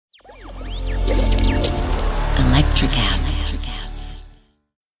Electricast.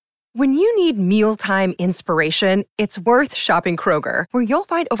 When you need mealtime inspiration, it's worth shopping Kroger, where you'll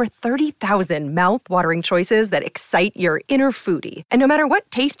find over 30,000 mouth-watering choices that excite your inner foodie. And no matter what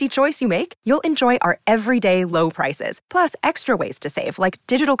tasty choice you make, you'll enjoy our everyday low prices, plus extra ways to save, like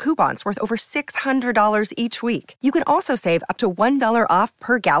digital coupons worth over $600 each week. You can also save up to $1 off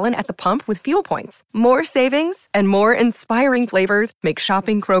per gallon at the pump with fuel points. More savings and more inspiring flavors make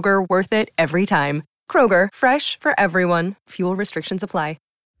shopping Kroger worth it every time. Kroger, fresh for everyone. Fuel restrictions apply.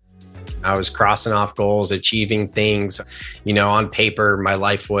 I was crossing off goals, achieving things. On paper, my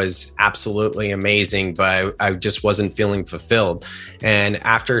life was absolutely amazing, but I just wasn't feeling fulfilled. And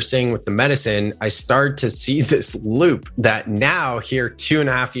after staying with the medicine, I started to see this loop that now, here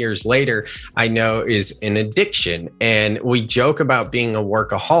 2.5 years later, I know is an addiction. And we joke about being a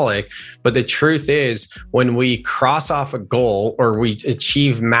workaholic, but the truth is, when we cross off a goal or we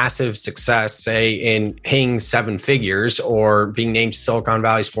achieve massive success, say in hitting 7 figures or being named Silicon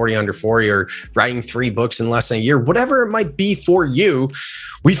Valley's 40 under 40, or writing 3 books in less than a year, whatever it might be for you,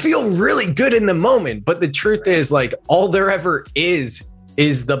 we feel really good in the moment. But the truth is, all there ever is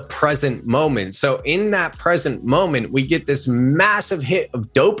the present moment. So in that present moment, we get this massive hit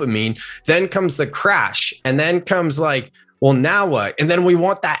of dopamine, then comes the crash, and then comes well, now what? And then we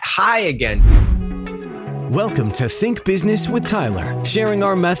want that high again. Welcome to Think Business with Tyler, sharing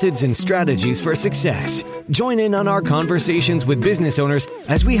our methods and strategies for success. Join in on our conversations with business owners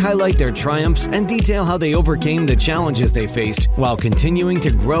as we highlight their triumphs and detail how they overcame the challenges they faced while continuing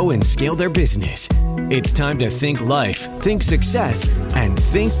to grow and scale their business. It's time to think life, think success, and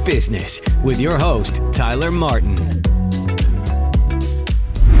think business with your host, Tyler Martin.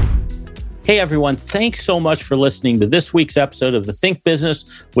 Hey everyone, thanks so much for listening to this week's episode of the Think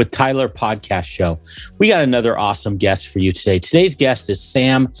Business with Tyler podcast show. We got another awesome guest for you today. Today's guest is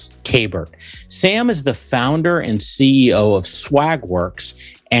Sam Kabert. Sam is the founder and CEO of Swagworks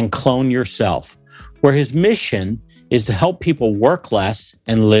and Clone Yourself, where his mission is to help people work less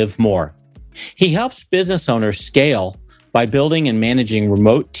and live more. He helps business owners scale by building and managing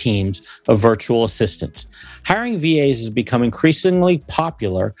remote teams of virtual assistants. Hiring VAs has become increasingly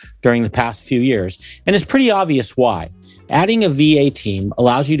popular during the past few years, and it's pretty obvious why. Adding a VA team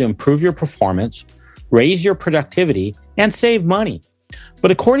allows you to improve your performance, raise your productivity, and save money.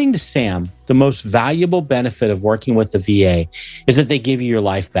 But according to Sam, the most valuable benefit of working with the VA is that they give you your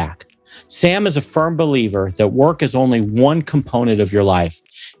life back. Sam is a firm believer that work is only one component of your life,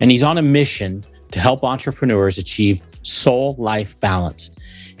 and he's on a mission to help entrepreneurs achieve soul life balance.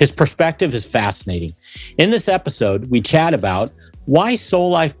 His perspective is fascinating. In this episode, we chat about why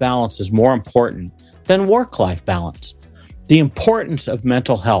soul life balance is more important than work life balance, the importance of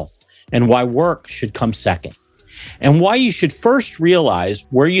mental health, and why work should come second, and why you should first realize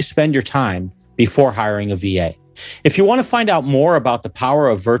where you spend your time before hiring a VA. If you want to find out more about the power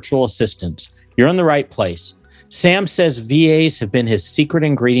of virtual assistants, you're in the right place. Sam says VAs have been his secret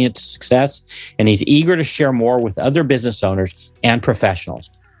ingredient to success, and he's eager to share more with other business owners and professionals.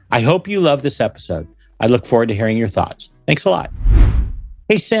 I hope you love this episode. I look forward to hearing your thoughts. Thanks a lot.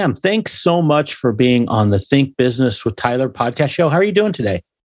 Hey, Sam, thanks so much for being on the Think Business with Tyler podcast show. How are you doing today?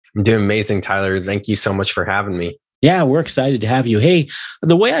 I'm doing amazing, Tyler. Thank you so much for having me. Yeah, we're excited to have you. Hey,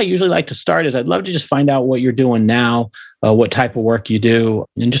 the way I usually like to start is I'd love to just find out what you're doing now, what type of work you do,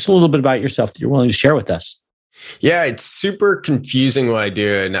 and just a little bit about yourself that you're willing to share with us. Yeah, it's super confusing what I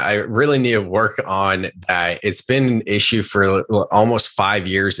do, and I really need to work on that. It's been an issue for almost 5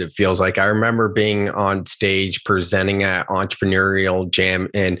 years, it feels like. I remember being on stage presenting at Entrepreneurial Jam,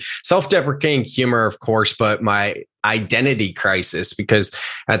 and self-deprecating humor, of course, but my identity crisis, because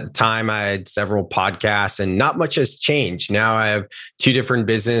at the time I had several podcasts and not much has changed. Now I have 2 different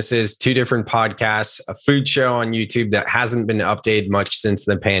businesses, 2 different podcasts, a food show on YouTube that hasn't been updated much since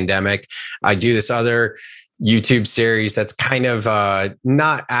the pandemic. I do this other YouTube series that's kind of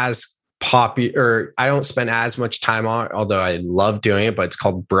not as popular. I don't spend as much time on it, although I love doing it, but it's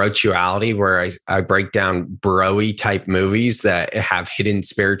called Brochuality, where I break down bro-y type movies that have hidden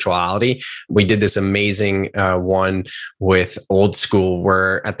spirituality. We did this amazing one with Old School,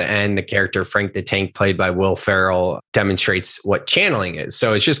 where at the end, the character Frank the Tank, played by Will Ferrell, demonstrates what channeling is.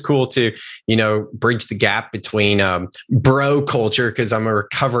 So it's just cool to, bridge the gap between bro culture, because I'm a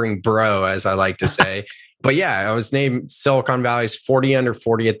recovering bro, as I like to say. But yeah, I was named Silicon Valley's 40 under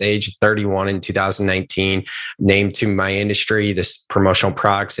 40 at the age of 31 in 2019, named to my industry, this promotional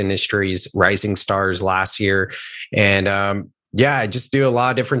products industry's Rising Stars last year. And Yeah, I just do a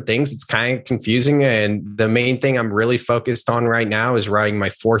lot of different things. It's kind of confusing. And the main thing I'm really focused on right now is writing my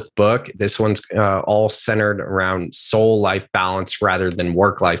fourth book. This one's all centered around soul life balance rather than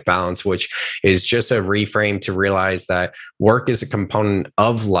work life balance, which is just a reframe to realize that work is a component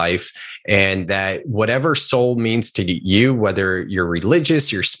of life, and that whatever soul means to you, whether you're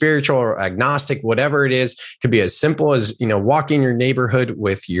religious, you're spiritual or agnostic, whatever it is, could be as simple as, walking your neighborhood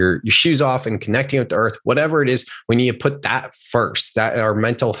with your shoes off and connecting with the earth, whatever it is, we need to put that first. That our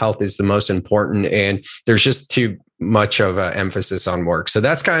mental health is the most important, and there's just too much of an emphasis on work. So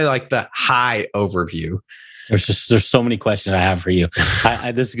that's kind of like the high overview. There's so many questions I have for you.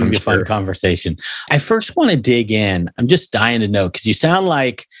 This is going to be a fun conversation. I first want to dig in. I'm just dying to know, because you sound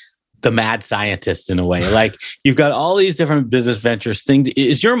like the mad scientist in a way. Like, you've got all these different business ventures, things.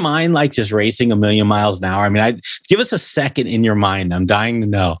 Is your mind like just racing a million miles an hour? I mean, give us a second in your mind. I'm dying to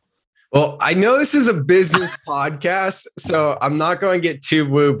know. Well, I know this is a business podcast, so I'm not going to get too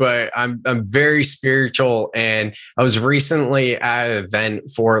woo, but I'm very spiritual. And I was recently at an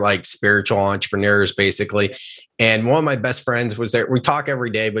event for like spiritual entrepreneurs, basically. And one of my best friends was there. We talk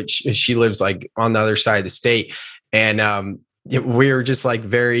every day, but she lives like on the other side of the state. And we were just like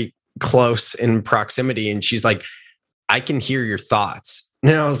very close in proximity. And she's like, I can hear your thoughts.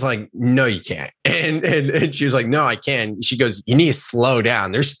 And I was like, no, you can't. And she was like, no, I can. She goes, you need to slow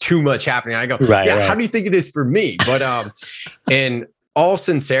down. There's too much happening. I go, right. How do you think it is for me? But, in all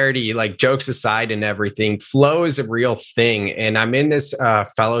sincerity, like jokes aside and everything, flow is a real thing. And I'm in this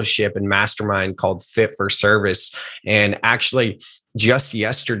fellowship and mastermind called Fit for Service. And actually, just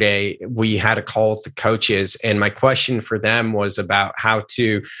yesterday, we had a call with the coaches, and my question for them was about how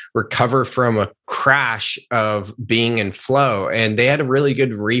to recover from a crash of being in flow. And they had a really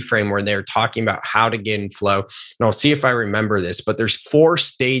good reframe where they were talking about how to get in flow. And I'll see if I remember this, but there's 4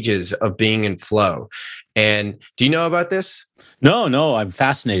 stages of being in flow. And do you know about this? No, I'm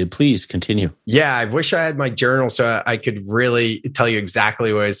fascinated. Please continue. Yeah, I wish I had my journal so I could really tell you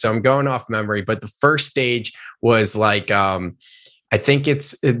exactly what it is. So I'm going off memory, but the first stage was like, I think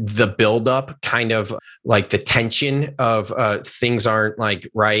it's the buildup, kind of like the tension of things aren't like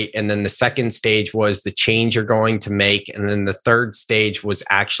right. And then the second stage was the change you're going to make. And then the third stage was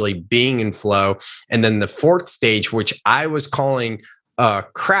actually being in flow. And then the fourth stage, which I was calling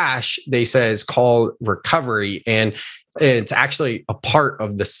crash, they said is called recovery. And it's actually a part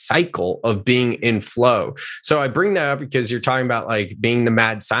of the cycle of being in flow. So I bring that up because you're talking about like being the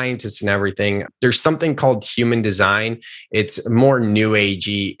mad scientist and everything. There's something called human design. It's more new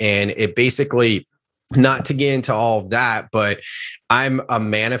agey, and it basically, not to get into all of that, but I'm a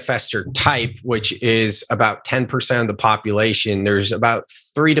manifestor type, which is about 10% of the population. There's about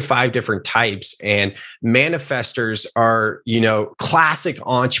 3 to 5 different types, and manifestors are, classic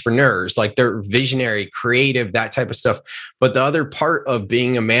entrepreneurs, like they're visionary, creative, that type of stuff. But the other part of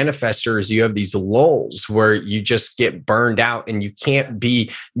being a manifestor is you have these lulls where you just get burned out, and you can't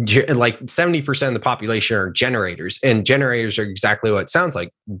be like 70% of the population are generators, and generators are exactly what it sounds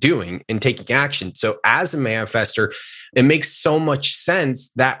like, doing and taking action. So as a manifestor, it makes so much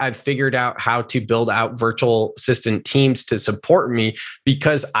sense that I've figured out how to build out virtual assistant teams to support me,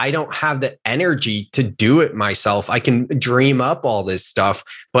 because I don't have the energy to do it myself. I can dream up all this stuff,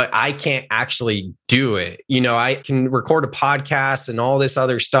 but I can't actually do it. I can record a podcast and all this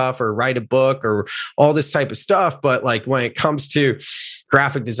other stuff, or write a book or all this type of stuff. But like when it comes to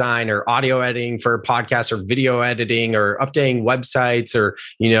graphic design or audio editing for a podcast, or video editing, or updating websites, or,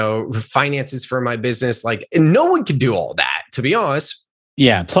 finances for my business, like, and no one can do all that, to be honest.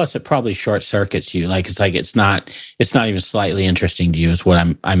 Yeah. Plus, it probably short circuits you. It's not even slightly interesting to you, is what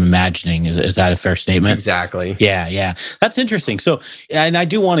I'm imagining. Is that a fair statement? Exactly. Yeah. That's interesting. So, and I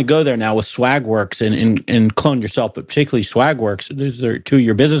do want to go there now with Swagworks and Clone Yourself, but particularly Swagworks. Those are 2 of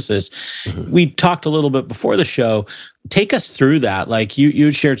your businesses. Mm-hmm. We talked a little bit before the show. Take us through that. Like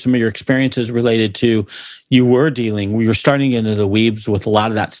you shared some of your experiences related to we were starting into the weeds with a lot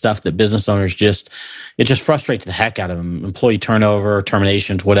of that stuff that business owners it just frustrates the heck out of them. Employee turnover,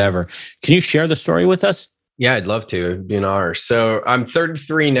 terminations, whatever. Can you share the story with us? Yeah, I'd love to. It'd be an honor. So I'm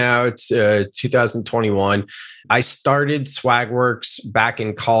 33 now. It's 2021. I started Swagworks back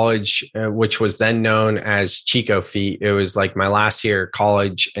in college, which was then known as Chico Feet. It was like my last year of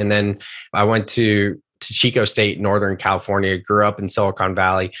college. And then I went to Chico State, Northern California, grew up in Silicon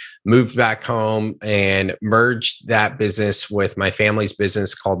Valley, moved back home and merged that business with my family's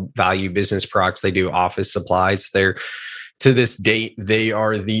business called Value Business Products. They do office supplies. To this date, they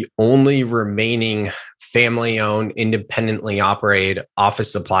are the only remaining family-owned, independently operated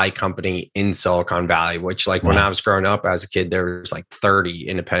office supply company in Silicon Valley, which like when I was growing up as a kid, there was like 30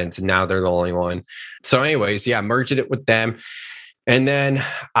 independents and now they're the only one. So anyways, merged it with them. And then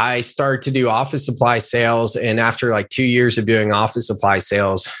I started to do office supply sales. And after like 2 years of doing office supply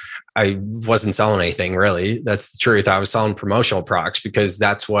sales, I wasn't selling anything really. That's the truth. I was selling promotional products because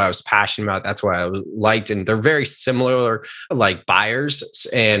that's what I was passionate about. That's what I liked. And they're very similar, like buyers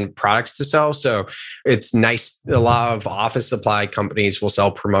and products to sell. So it's nice. A lot of office supply companies will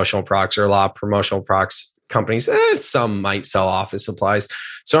sell promotional products, or a lot of promotional products companies, some might sell office supplies.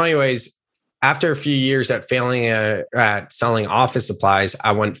 So anyways, after a few years at failing at selling office supplies,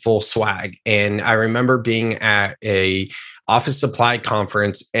 I went full swag. And I remember being at a office supply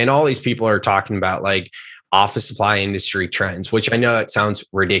conference, and all these people are talking about like office supply industry trends, which I know that sounds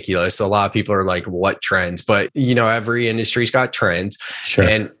ridiculous. A lot of people are like, what trends? But every industry's got trends. Sure.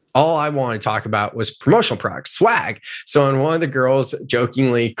 And all I wanted to talk about was promotional products, swag. So, and one of the girls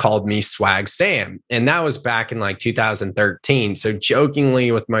jokingly called me Swag Sam. And that was back in like 2013. So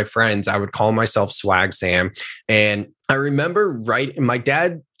jokingly with my friends, I would call myself Swag Sam. And I remember my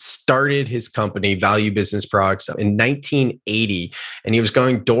dad started his company, Value Business Products, in 1980. And he was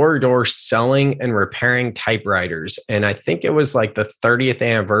going door to door selling and repairing typewriters. And I think it was like the 30th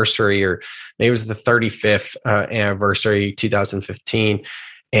anniversary, or maybe it was the 35th anniversary, 2015.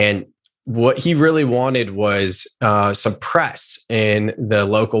 And what he really wanted was some press in the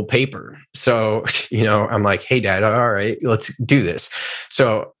local paper. So, I'm like, hey, Dad, all right, let's do this.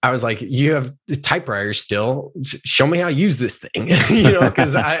 So I was like, you have the typewriter still. Show me how to use this thing,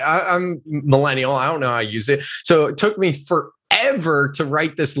 because I'm millennial. I don't know how to use it. So it took me forever to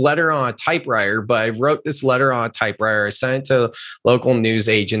write this letter on a typewriter, but I wrote this letter on a typewriter. I sent it to local news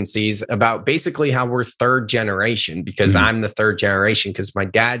agencies about basically how we're third generation, because I'm the third generation, because my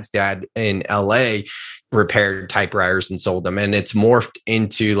dad's dad in LA repaired typewriters and sold them. And it's morphed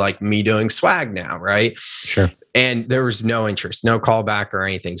into like me doing swag now, right? Sure. And there was no interest, no callback or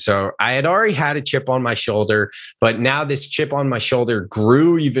anything. So I had already had a chip on my shoulder, but now this chip on my shoulder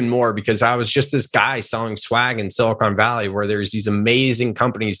grew even more because I was just this guy selling swag in Silicon Valley, where there's these amazing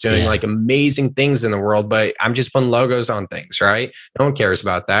companies doing like amazing things in the world, but I'm just putting logos on things, right? No one cares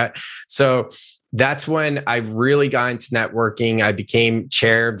about that. So that's when I really got into networking. I became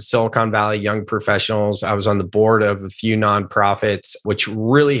chair of the Silicon Valley Young Professionals. I was on the board of a few nonprofits, which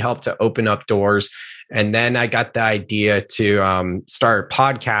really helped to open up doors. And then I got the idea to start a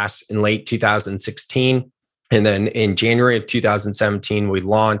podcast in late 2016. And then in January of 2017, we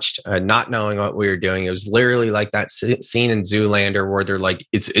launched, not knowing what we were doing. It was literally like that scene in Zoolander where they're like,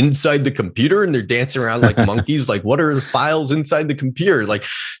 it's inside the computer and they're dancing around like monkeys. Like, what are the files inside the computer? Like,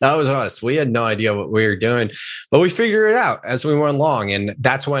 that was us. We had no idea what we were doing, but we figured it out as we went along. And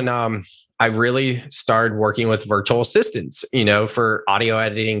that's when I really started working with virtual assistants, for audio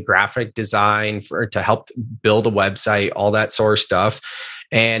editing, graphic design, to help build a website, all that sort of stuff.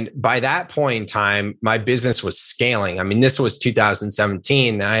 And by that point in time, my business was scaling. I mean, this was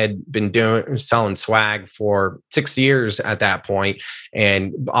 2017. I had been selling swag for 6 years at that point.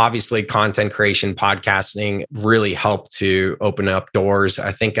 And obviously content creation, podcasting really helped to open up doors.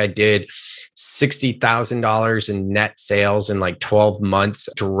 I think I did $60,000 in net sales in like 12 months,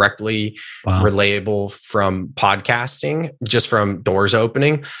 directly relatable from podcasting, just from doors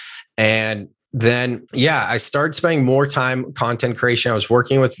opening. And then, I started spending more time content creation. I was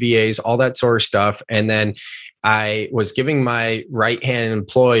working with VAs, all that sort of stuff. And then I was giving my right-hand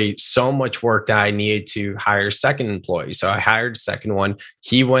employee so much work that I needed to hire a second employee. So I hired a second one.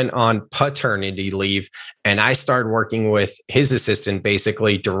 He went on paternity leave, and I started working with his assistant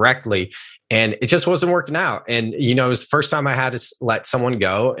basically directly. And it just wasn't working out. And, it was the first time I had to let someone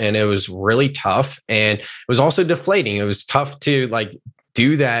go, and it was really tough. And it was also deflating. It was tough to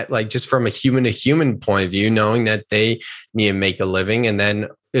do that, just from a human to human point of view, knowing that they need to make a living. And then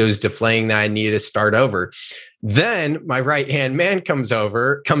it was deflating that I needed to start over. Then my right-hand man comes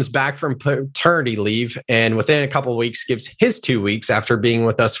back from paternity leave, and within a couple of weeks gives his 2 weeks after being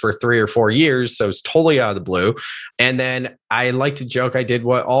with us for 3 or 4 years. So it's totally out of the blue. And then I like to joke, I did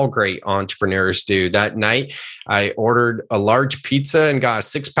what all great entrepreneurs do. That night, I ordered a large pizza and got a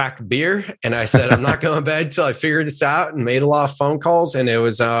 6-pack of beer. And I said, I'm not going to bed until I figure this out, and made a lot of phone calls. And it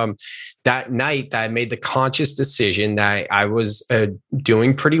was that night that I made the conscious decision that I was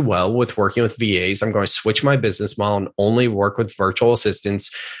doing pretty well with working with VAs. I'm going to switch my business model and only work with virtual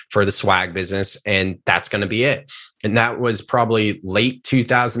assistants for the swag business. And that's going to be it. And that was probably late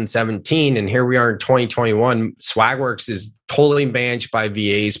 2017. And here we are in 2021. Swagworks is totally managed by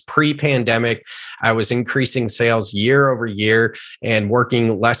VAs. Pre-pandemic, I was increasing sales year over year and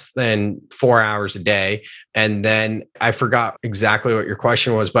working less than 4 hours a day. And then I forgot exactly what your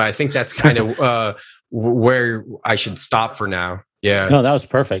question was, but I think that's kind of where I should stop for now. Yeah. No, that was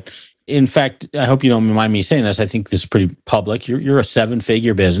perfect. In fact, I hope you don't mind me saying this. I think this is pretty public. You're a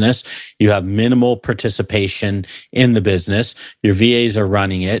 7-figure business. You have minimal participation in the business. Your VAs are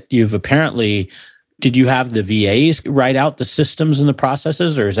running it. You've apparently, did you have the VAs write out the systems and the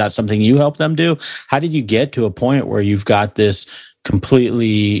processes, or is that something you help them do? How did you get to a point where you've got this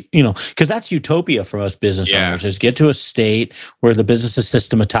completely, because that's utopia for most business owners, is get to a state where the business is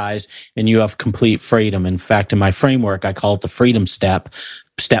systematized and you have complete freedom. In fact, in my framework, I call it the freedom step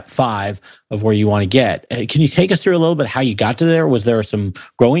 5 of where you want to get. Can you take us through a little bit how you got to there? Was there some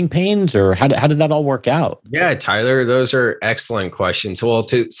growing pains, or how did that all work out? Yeah, Tyler, those are excellent questions. Well,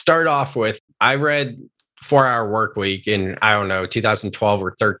 to start off with, I read 4-Hour Workweek in, 2012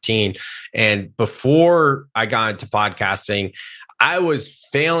 or 13. And before I got into podcasting, I was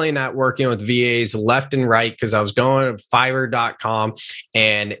failing at working with VAs left and right because I was going to Fiverr.com,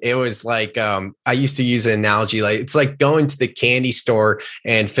 and it was like, I used to use an analogy, like it's like going to the candy store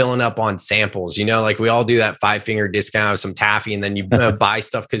and filling up on samples, like we all do that 5-finger discount of some taffy, and then you buy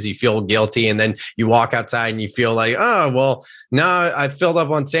stuff because you feel guilty, and then you walk outside and you feel like, oh, well, no, I filled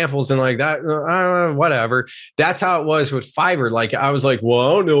up on samples and like that, whatever. That's how it was with Fiverr. Like I was like, well,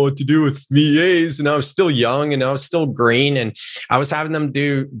 I don't know what to do with VAs, and I was still young and I was still green, and I was having them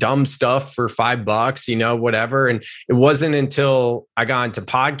do dumb stuff for $5, whatever. And it wasn't until I got into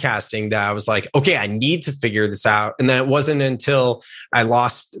podcasting that I was like, okay, I need to figure this out. And then it wasn't until I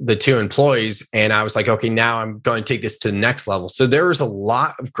lost the 2 employees and I was like, okay, now I'm going to take this to the next level. So there was a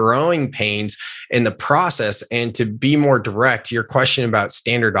lot of growing pains in the process. And to be more direct, your question about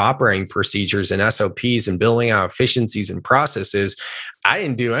standard operating procedures and SOPs and building out efficiencies and processes, I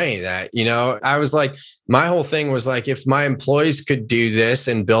didn't do any of that. I was like, my whole thing was like, if my employees could do this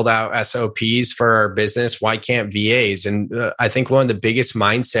and build out SOPs for our business, why can't VAs? And I think one of the biggest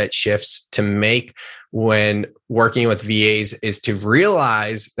mindset shifts to make when working with VAs is to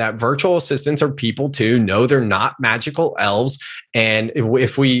realize that virtual assistants are people too. No, they're not magical elves. And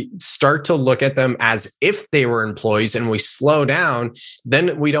if we start to look at them as if they were employees and we slow down,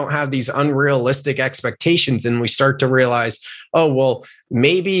 then we don't have these unrealistic expectations. And we start to realize, oh, well,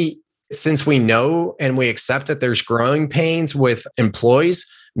 maybe since we know and we accept that there's growing pains with employees,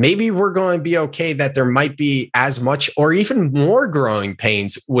 maybe we're going to be okay that there might be as much or even more growing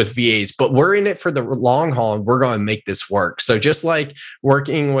pains with VAs, but we're in it for the long haul and we're going to make this work. So just like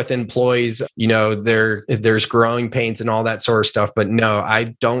working with employees, there's growing pains and all that sort of stuff. But no,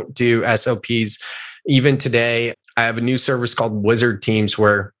 I don't do SOPs. Even today, I have a new service called Wizard Teams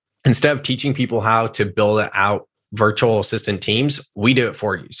where instead of teaching people how to build out virtual assistant teams, we do it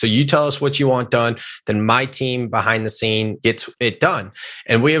for you. So you tell us what you want done, then my team behind the scene gets it done.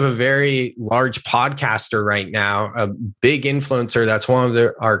 And we have a very large podcaster right now, a big influencer that's one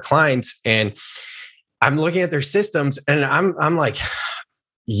of our clients. And I'm looking at their systems and I'm like,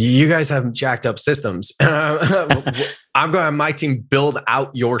 you guys have jacked up systems. I'm going to have my team build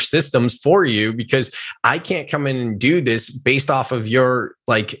out your systems for you because I can't come in and do this based off of your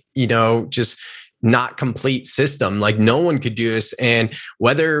just not complete system. Like no one could do this. And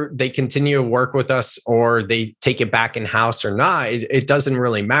whether they continue to work with us or they take it back in house or not, it doesn't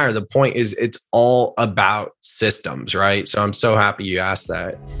really matter. The point is it's all about systems, right? So I'm so happy you asked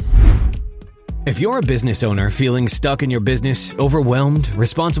that. If you're a business owner feeling stuck in your business, overwhelmed,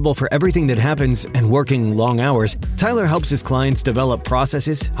 responsible for everything that happens, and working long hours, Tyler helps his clients develop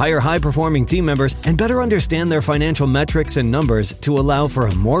processes, hire high-performing team members, and better understand their financial metrics and numbers to allow for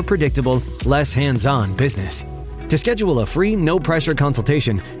a more predictable, less hands-on business. To schedule a free, no-pressure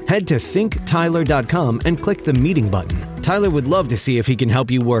consultation, head to thinktyler.com and click the meeting button. Tyler would love to see if he can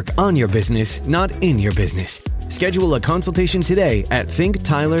help you work on your business, not in your business. Schedule a consultation today at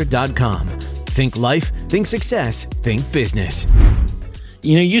thinktyler.com. Think life, think success, think business.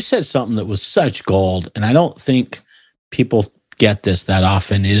 You said something that was such gold, and I don't think people get this that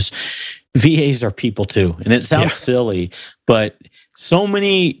often, is VAs are people too. And it sounds silly, but so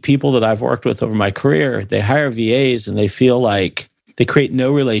many people that I've worked with over my career, they hire VAs and they feel like they create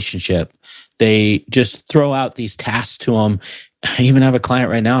no relationship. They just throw out these tasks to them. I even have a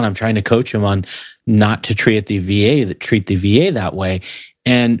client right now, and I'm trying to coach him on not to treat the VA that way.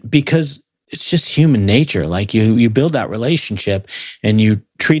 And because it's just human nature. Like you build that relationship and you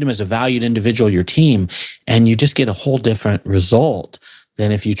treat them as a valued individual, your team, and you just get a whole different result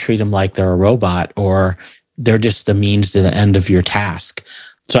than if you treat them like they're a robot or they're just the means to the end of your task.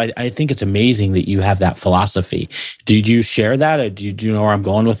 So I think it's amazing that you have that philosophy. Did you share that? Or do you know where I'm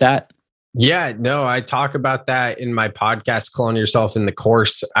going with that? Yeah, no, I talk about that in my podcast, Clone Yourself, in the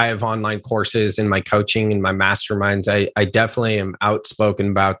course. I have online courses in my coaching and my masterminds. I definitely am outspoken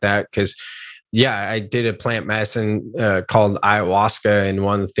about that because, yeah, I did a plant medicine called ayahuasca. And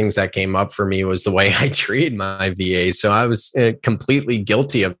one of the things that came up for me was the way I treated my VAs. So I was completely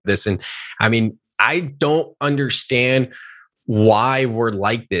guilty of this. And I mean, I don't understand why we're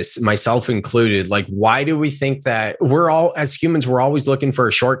like this, myself included. Like, why do we think that we're all, as humans, we're always looking for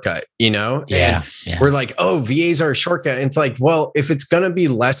a shortcut, Yeah. We're like, oh, VAs are a shortcut. And it's like, well, if it's going to be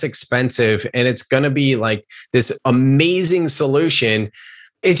less expensive and it's going to be like this amazing solution,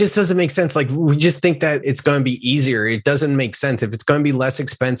 it just doesn't make sense. Like, we just think that it's going to be easier. It doesn't make sense. If it's going to be less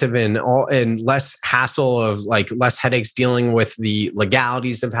expensive and less hassle of like less headaches dealing with the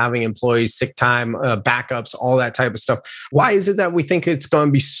legalities of having employees, sick time, backups, all that type of stuff. Why is it that we think it's going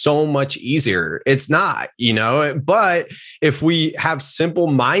to be so much easier? It's not, but if we have simple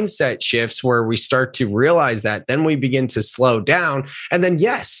mindset shifts where we start to realize that, then we begin to slow down. And then,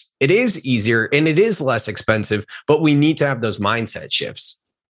 yes, it is easier and it is less expensive, but we need to have those mindset shifts.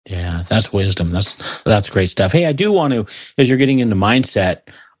 Yeah, that's wisdom. That's great stuff. Hey, I do want to, as you're getting into mindset,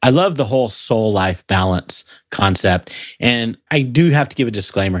 I love the whole soul life balance concept. And I do have to give a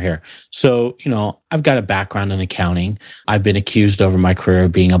disclaimer here. So, I've got a background in accounting. I've been accused over my career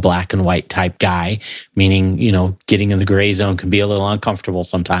of being a black and white type guy, meaning, getting in the gray zone can be a little uncomfortable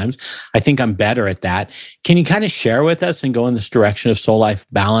sometimes. I think I'm better at that. Can you kind of share with us and go in this direction of soul life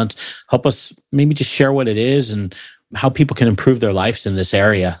balance? Help us maybe just share what it is and how people can improve their lives in this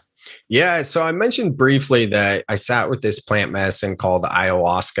area. Yeah. So I mentioned briefly that I sat with this plant medicine called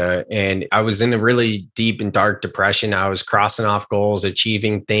ayahuasca, and I was in a really deep and dark depression. I was crossing off goals,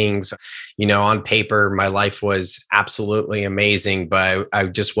 achieving things. On paper, my life was absolutely amazing, but I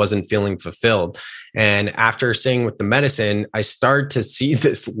just wasn't feeling fulfilled. And after sitting with the medicine, I started to see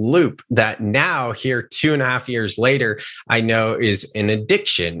this loop that now, here 2.5 years later, I know is an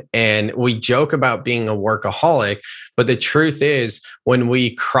addiction. And we joke about being a workaholic, but the truth is, when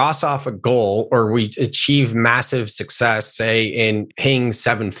we cross off a goal or we achieve massive success, say in hitting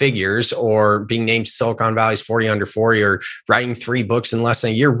 7 figures or being named Silicon Valley's 40 under 40 or writing 3 books in less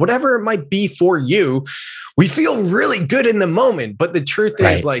than a year, whatever it might be for you, we feel really good in the moment. But the truth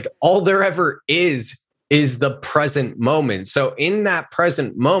is, like, all there ever is the present moment. So in that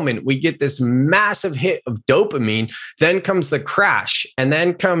present moment, we get this massive hit of dopamine. Then comes the crash, and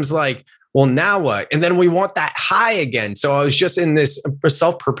then comes like, well, now what? And then we want that high again. So I was just in this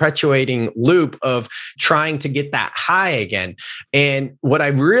self-perpetuating loop of trying to get that high again. And what I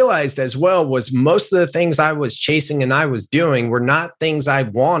realized as well was most of the things I was chasing and I was doing were not things I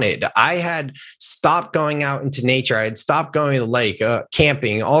wanted. I had stopped going out into nature. I had stopped going to the lake,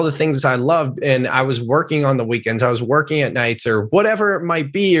 camping, all the things I loved. And I was working on the weekends. I was working at nights or whatever it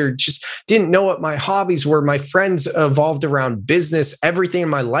might be, or just didn't know what my hobbies were. My friends evolved around business. Everything in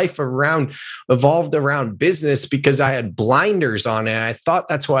my life evolved around business because I had blinders on it. I thought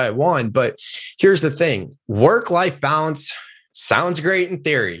that's what I wanted. But here's the thing: work-life balance sounds great in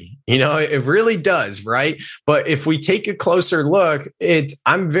theory. It really does, right? But if we take a closer look,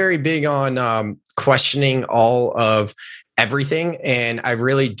 I'm very big on questioning all of everything. And I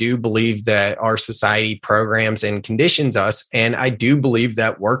really do believe that our society programs and conditions us. And I do believe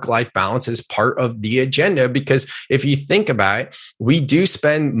that work-life balance is part of the agenda, because if you think about it, we do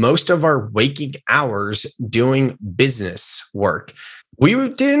spend most of our waking hours doing business work. We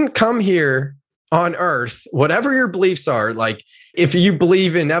didn't come here on earth, whatever your beliefs are, like if you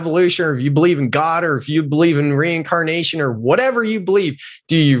believe in evolution, or if you believe in God, or if you believe in reincarnation, or whatever you believe,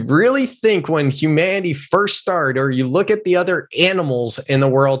 do you really think when humanity first started, or you look at the other animals in the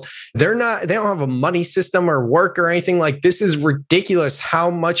world, they don't have a money system or work or anything? Like, this is ridiculous how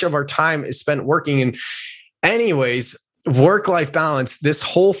much of our time is spent working. And anyways, work-life balance, this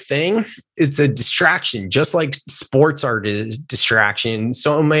whole thing, it's a distraction, just like sports are a distraction.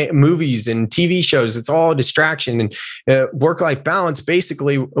 So many movies and TV shows, it's all a distraction. And work-life balance,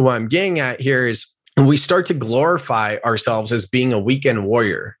 basically what I'm getting at here is we start to glorify ourselves as being a weekend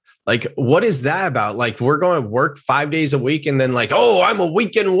warrior. Like, what is that about? Like, we're going to work 5 days a week and then like, oh, I'm a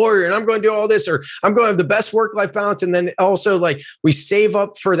weekend warrior and I'm going to do all this, or I'm going to have the best work-life balance. And then also, like, we save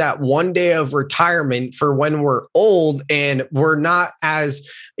up for that one day of retirement for when we're old and we're not as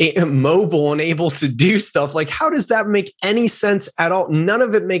mobile and able to do stuff. Like, how does that make any sense at all? None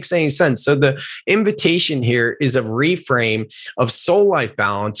of it makes any sense. So the invitation here is a reframe of soul life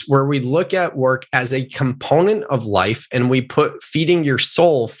balance, where we look at work as a component of life and we put feeding your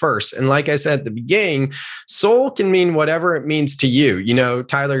soul first. first. And like I said at the beginning, soul can mean whatever it means to you. You know,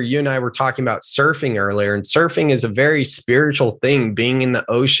 Tyler, you and I were talking about surfing earlier, and surfing is a very spiritual thing, being in the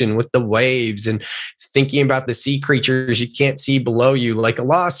ocean with the waves and thinking about the sea creatures you can't see below you. Like a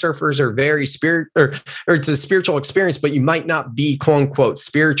lot of surfers are very or it's a spiritual experience, but you might not be quote unquote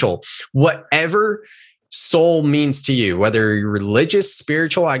spiritual. Whatever soul means to you, whether you're religious,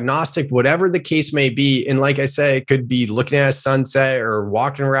 spiritual, agnostic, whatever the case may be. And like I said, it could be looking at a sunset or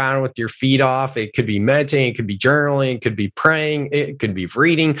walking around with your feet off. It could be meditating, it could be journaling, it could be praying, it could be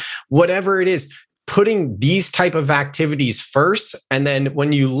reading, whatever it is. Putting these type of activities first. And then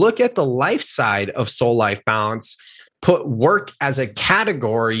when you look at the life side of soul life balance, put work as a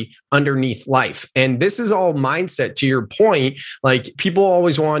category underneath life. And this is all mindset, to your point. Like, people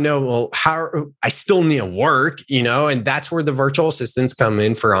always want to know, well, how I still need to work, you know, and that's where the virtual assistants come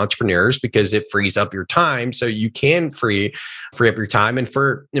in for entrepreneurs, because it frees up your time. So you can free up your time. And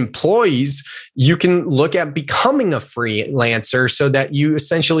for employees, you can look at becoming a freelancer so that you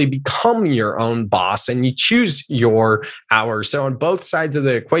essentially become your own boss and you choose your hours. So on both sides of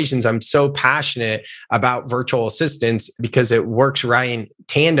the equations, I'm so passionate about virtual assistants because it works right in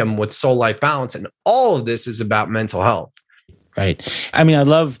tandem with soul life balance. And all of this is about mental health. Right. I mean, I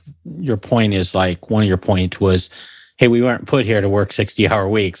love your point is like, one of your points was, hey, we weren't put here to work 60-hour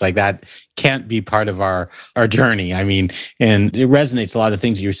weeks. Like, that can't be part of our journey. I mean, and it resonates a lot of the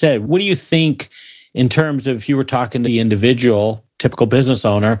things you said. What do you think in terms of, if you were talking to the individual, typical business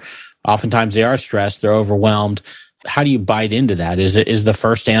owner, oftentimes they are stressed, they're overwhelmed. How do you bite into that? Is the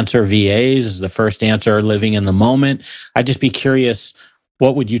first answer VAs? Is the first answer living in the moment? I'd just be curious,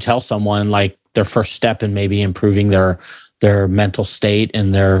 what would you tell someone, like their first step in maybe improving their mental state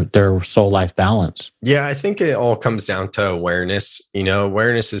and their soul life balance? Yeah, I think it all comes down to awareness. You know,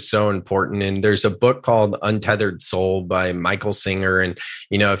 awareness is so important. And there's a book called Untethered Soul by Michael Singer. And,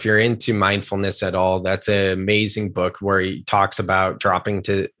 you know, if you're into mindfulness at all, that's an amazing book where he talks about dropping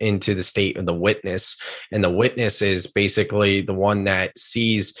into the state of the witness. And the witness is basically the one that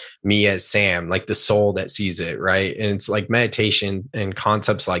sees me as Sam, like the soul that sees it, right? And it's like meditation and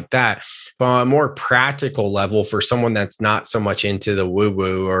concepts like that. But on a more practical level, for someone that's not so much into the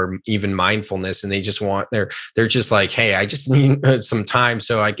woo-woo or even mindfulness, and they just want, they're just like, hey, I just need some time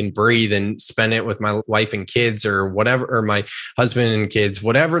so I can breathe and spend it with my wife and kids or whatever, or my husband and kids,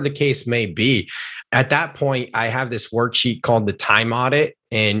 whatever the case may be. At that point, I have this worksheet called the Time Audit,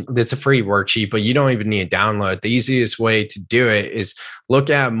 and it's a free worksheet, but you don't even need to download. The easiest way to do it is look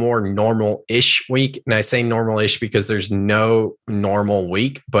at a more normal-ish week. And I say normal-ish because there's no normal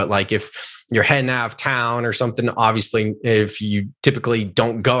week, but like if you're heading out of town or something, obviously, if you typically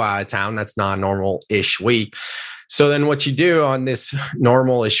don't go out of town, that's not a normal-ish week. So then what you do on this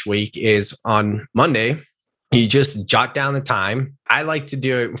normal-ish week is on Monday, you just jot down the time. I like to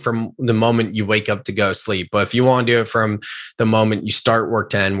do it from the moment you wake up to go sleep. But if you want to do it from the moment you start work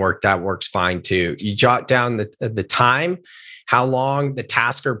to end work, that works fine too. You jot down the time, how long the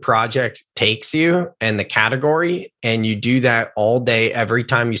task or project takes you, and the category. And you do that all day, every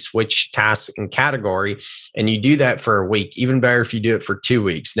time you switch tasks and category. And you do that for a week. Even better if you do it for 2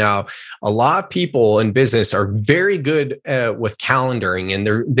 weeks. Now, a lot of people in business are very good with calendaring,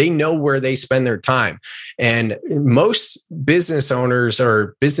 and they know where they spend their time. And most business owners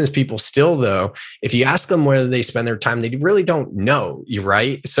or business people still, though, if you ask them where they spend their time, they really don't know. You're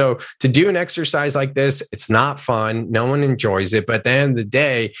right. So to do an exercise like this, it's not fun. No one enjoys it. But at the end of the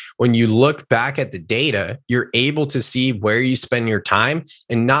day, when you look back at the data, you're able to see where you spend your time.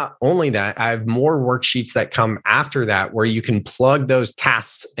 And not only that, I have more worksheets that come after that where you can plug those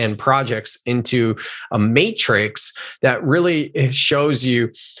tasks and projects into a matrix that really shows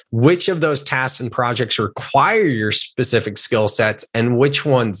you which of those tasks and projects require your specific skill sets and which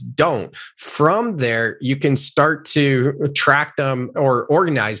ones don't. From there, you can start to track them or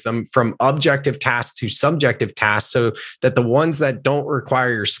organize them from objective tasks to subjective tasks, so that the ones that don't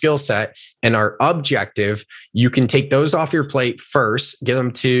require your skill set and are objective, you can take those off your plate first, give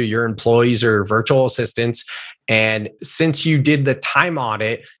them to your employees or virtual assistants. And since you did the time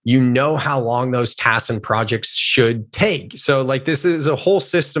audit, you know how long those tasks and projects should take. So like, this is a whole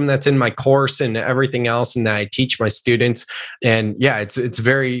system that's in my course and everything else, and that I teach my students. And yeah, it's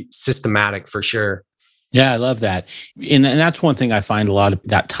very systematic for sure. Yeah, I love that. And that's one thing I find a lot of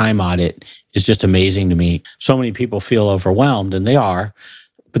that time audit is just amazing to me. So many people feel overwhelmed, and they are.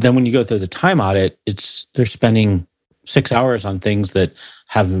 But then when you go through the time audit, they're spending 6 hours on things that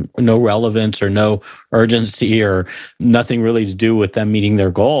have no relevance or no urgency or nothing really to do with them meeting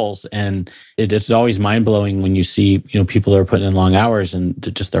their goals. And it's always mind-blowing when you see, people that are putting in long hours and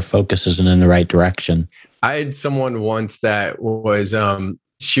just their focus isn't in the right direction. I had someone once that was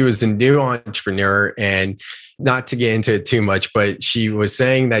She was a new entrepreneur, and not to get into it too much, but she was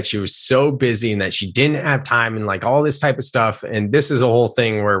saying that she was so busy and that she didn't have time and like all this type of stuff. And this is a whole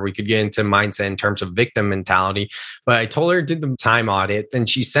thing where we could get into mindset in terms of victim mentality. But I told her to do the time audit, and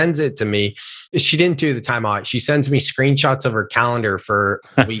she sends it to me. She didn't do the time audit. She sends me screenshots of her calendar for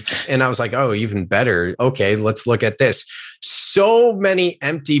a week. And I was like, oh, even better. Okay, let's look at this. So many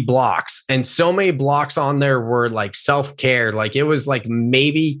empty blocks, and so many blocks on there were like self-care. Like it was like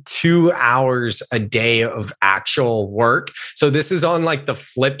maybe 2 hours a day of actual work. So this is on like the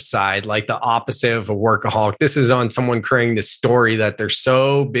flip side, like the opposite of a workaholic. This is on someone creating the story that they're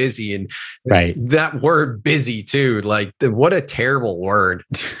so busy, and right. That word busy too, like what a terrible word.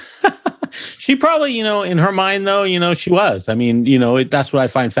 She probably, in her mind though, she was. I mean, that's what I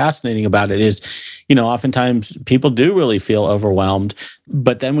find fascinating about it is, oftentimes people do really feel overwhelmed.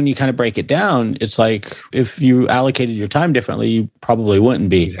 But then when you kind of break it down, it's like if you allocated your time differently, you probably wouldn't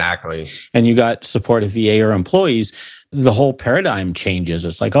be. Exactly. And you got supportive VA or employees, the whole paradigm changes.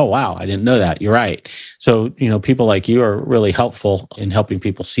 It's like, oh, wow, I didn't know that. You're right. So, people like you are really helpful in helping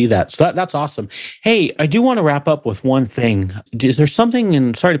people see that. So that's awesome. Hey, I do want to wrap up with one thing. Is there something,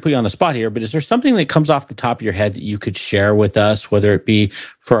 and sorry to put you on the spot here, but is there something that comes off the top of your head that you could share with us, whether it be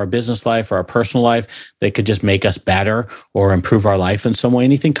for our business life or our personal life, that could just make us better or improve our life in some way?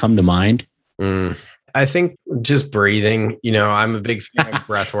 Anything come to mind? I think just breathing. I'm a big fan of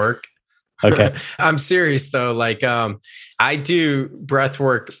breath work. Okay. I'm serious though. Like, I do breath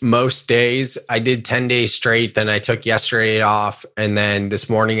work most days. I did 10 days straight. Then I took yesterday off. And then this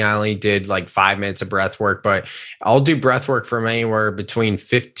morning I only did like 5 minutes of breath work, but I'll do breath work from anywhere between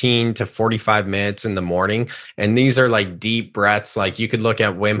 15 to 45 minutes in the morning. And these are like deep breaths. Like you could look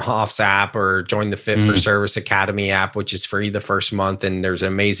at Wim Hof's app or join the Fit for Service Academy app, which is free the first month. And there's an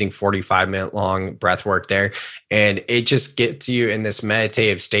amazing 45-minute long breath work there. And it just gets you in this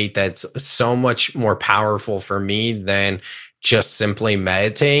meditative state that's so much more powerful for me than just simply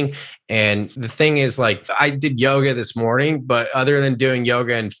meditating. And the thing is, like, I did yoga this morning, but other than doing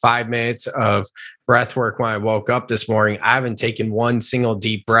yoga and 5 minutes of breath work when I woke up this morning, I haven't taken one single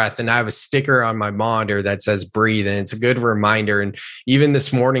deep breath. And I have a sticker on my monitor that says breathe. And it's a good reminder. And even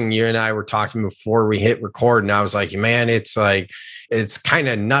this morning, you and I were talking before we hit record, and I was like, man, it's kind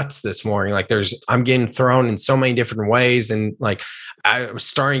of nuts this morning. Like I'm getting thrown in so many different ways. And like, I was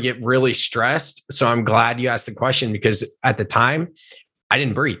starting to get really stressed. So I'm glad you asked the question, because at the time I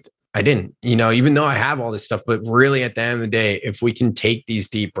didn't breathe. I didn't, even though I have all this stuff, but really at the end of the day, if we can take these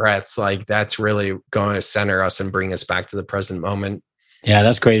deep breaths, like that's really going to center us and bring us back to the present moment. Yeah,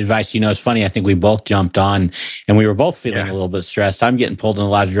 that's great advice. It's funny. I think we both jumped on and we were both feeling a little bit stressed. I'm getting pulled in a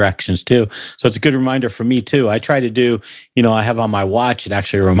lot of directions too. So it's a good reminder for me too. I try to do, I have on my watch, it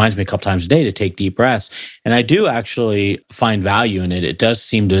actually reminds me a couple times a day to take deep breaths. And I do actually find value in it. It does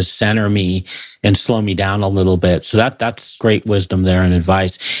seem to center me and slow me down a little bit. So that's great wisdom there and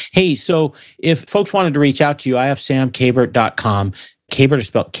advice. Hey, so if folks wanted to reach out to you, I have samkabert.com. Kabert is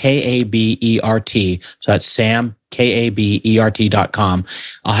spelled K-A-B-E-R-T. So that's Sam, KABERT.com.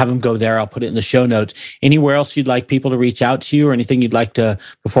 I'll have them go there. I'll put it in the show notes. Anywhere else you'd like people to reach out to you, or anything you'd like to,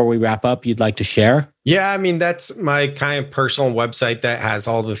 before we wrap up, you'd like to share? Yeah, I mean, that's my kind of personal website that has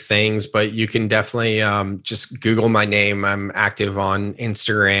all the things, but you can definitely just Google my name. I'm active on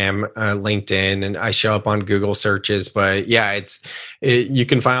Instagram, LinkedIn, and I show up on Google searches. But yeah, you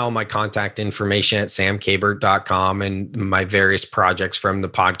can find all my contact information at samkabert.com and my various projects, from the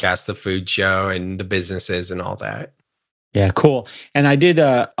podcast, the food show, and the businesses and all that. Yeah, cool. And I did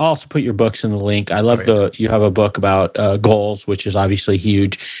also put your books in the link. I love you have a book about goals, which is obviously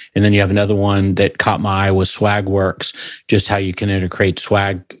huge. And then you have another one that caught my eye, was SwagWorks, just how you can integrate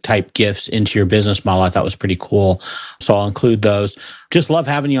swag type gifts into your business model. I thought was pretty cool. So I'll include those. Just love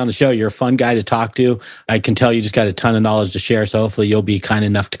having you on the show. You're a fun guy to talk to. I can tell you just got a ton of knowledge to share. So hopefully you'll be kind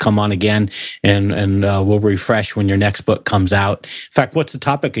enough to come on again, and we'll refresh when your next book comes out. In fact, what's the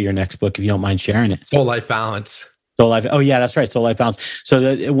topic of your next book, if you don't mind sharing it? Soul Life Balance. Soul Life. Oh yeah, that's right. Soul Life Balance.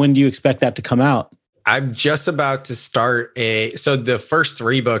 So when do you expect that to come out? I'm just about to start so the first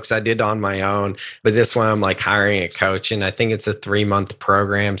 3 books I did on my own, but this one I'm like hiring a coach, and I think it's a 3-month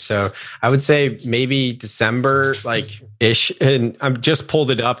program. So I would say maybe December, like ish. And I've just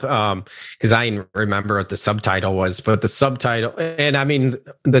pulled it up because I didn't remember what the subtitle was, but the subtitle, and I mean,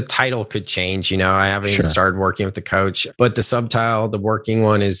 the title could change, I haven't even started working with the coach, but the subtitle, the working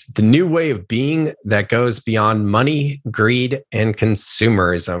one, is The New Way of Being That Goes Beyond Money, Greed, and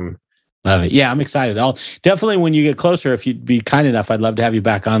Consumerism. Love it. Yeah, I'm excited. I'll definitely, when you get closer, if you'd be kind enough, I'd love to have you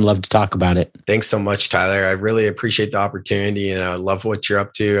back on. Love to talk about it. Thanks so much, Tyler. I really appreciate the opportunity, and I love what you're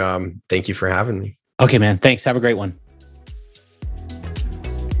up to. Thank you for having me. Okay, man. Thanks. Have a great one.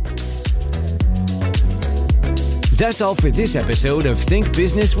 That's all for this episode of Think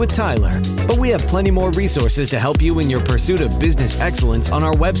Business with Tyler. But we have plenty more resources to help you in your pursuit of business excellence on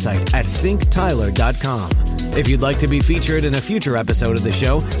our website at thinktyler.com. If you'd like to be featured in a future episode of the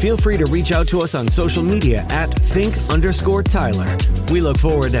show, feel free to reach out to us on social media at think_Tyler. We look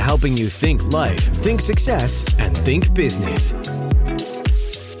forward to helping you think life, think success, and think business.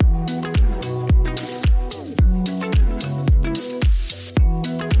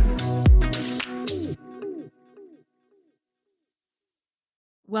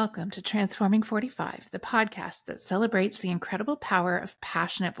 Welcome to Transforming 45, the podcast that celebrates the incredible power of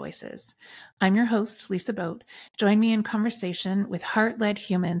passionate voices. I'm your host, Lisa Boat. Join me in conversation with heart-led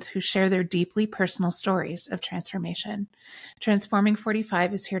humans who share their deeply personal stories of transformation. Transforming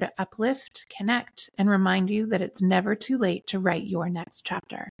 45 is here to uplift, connect, and remind you that it's never too late to write your next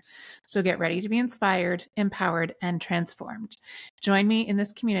chapter. So get ready to be inspired, empowered, and transformed. Join me in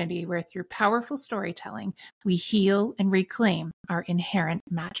this community where through powerful storytelling, we heal and reclaim our inherent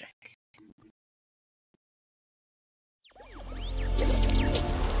magic.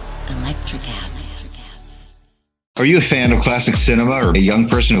 Electricast. Are you a fan of classic cinema or a young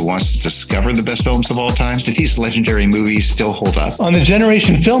person who wants to discover the best films of all time? Do these legendary movies still hold up? On the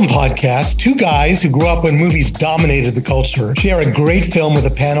Generation Film podcast, two guys who grew up when movies dominated the culture share a great film with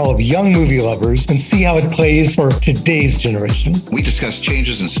a panel of young movie lovers and see how it plays for today's generation. We discuss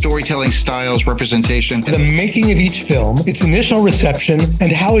changes in storytelling styles, representation, The making of each film, its initial reception,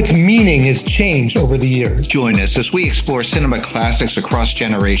 and how its meaning has changed over the years. Join us as we explore cinema classics across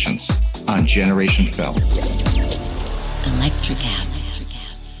generations on Generation Film. Electricast.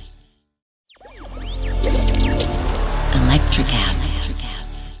 Electricast.